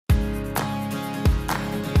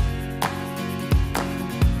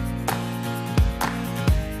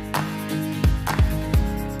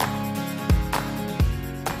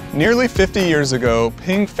Nearly 50 years ago,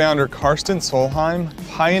 Ping founder Karsten Solheim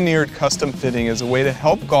pioneered custom fitting as a way to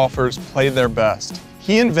help golfers play their best.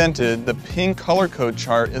 He invented the Ping color code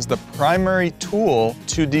chart as the primary tool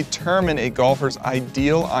to determine a golfer's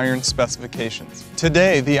ideal iron specifications.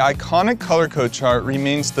 Today, the iconic color code chart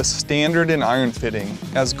remains the standard in iron fitting,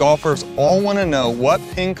 as golfers all want to know what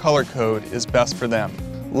Ping color code is best for them.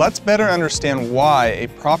 Let's better understand why a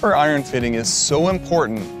proper iron fitting is so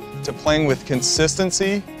important to playing with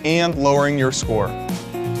consistency and lowering your score.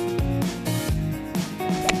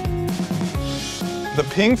 The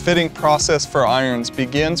Ping fitting process for irons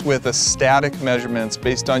begins with a static measurements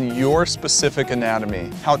based on your specific anatomy.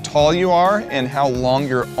 How tall you are and how long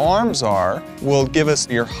your arms are will give us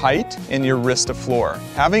your height and your wrist to floor.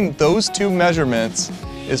 Having those two measurements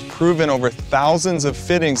is proven over thousands of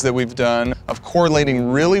fittings that we've done of correlating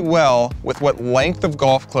really well with what length of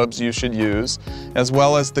golf clubs you should use, as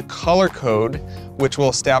well as the color code, which will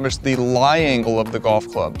establish the lie angle of the golf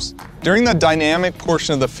clubs. During the dynamic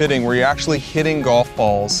portion of the fitting where you're actually hitting golf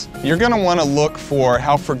balls, you're going to want to look for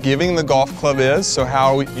how forgiving the golf club is, so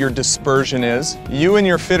how your dispersion is. You and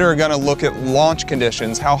your fitter are going to look at launch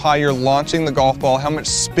conditions, how high you're launching the golf ball, how much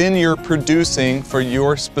spin you're producing for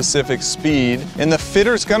your specific speed, and the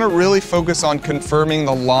fitter's going to really focus on confirming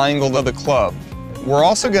the lie angle of the club. We're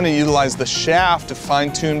also going to utilize the shaft to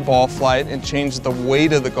fine-tune ball flight and change the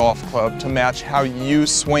weight of the golf club to match how you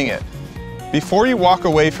swing it. Before you walk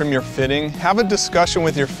away from your fitting, have a discussion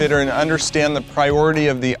with your fitter and understand the priority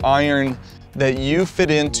of the iron that you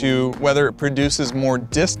fit into, whether it produces more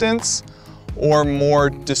distance or more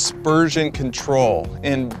dispersion control.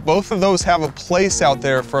 And both of those have a place out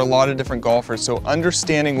there for a lot of different golfers, so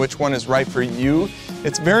understanding which one is right for you.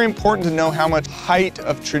 It's very important to know how much height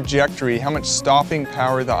of trajectory, how much stopping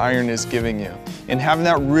power the iron is giving you. And having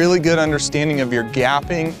that really good understanding of your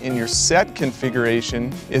gapping and your set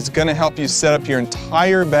configuration is going to help you set up your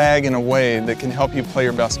entire bag in a way that can help you play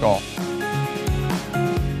your best golf.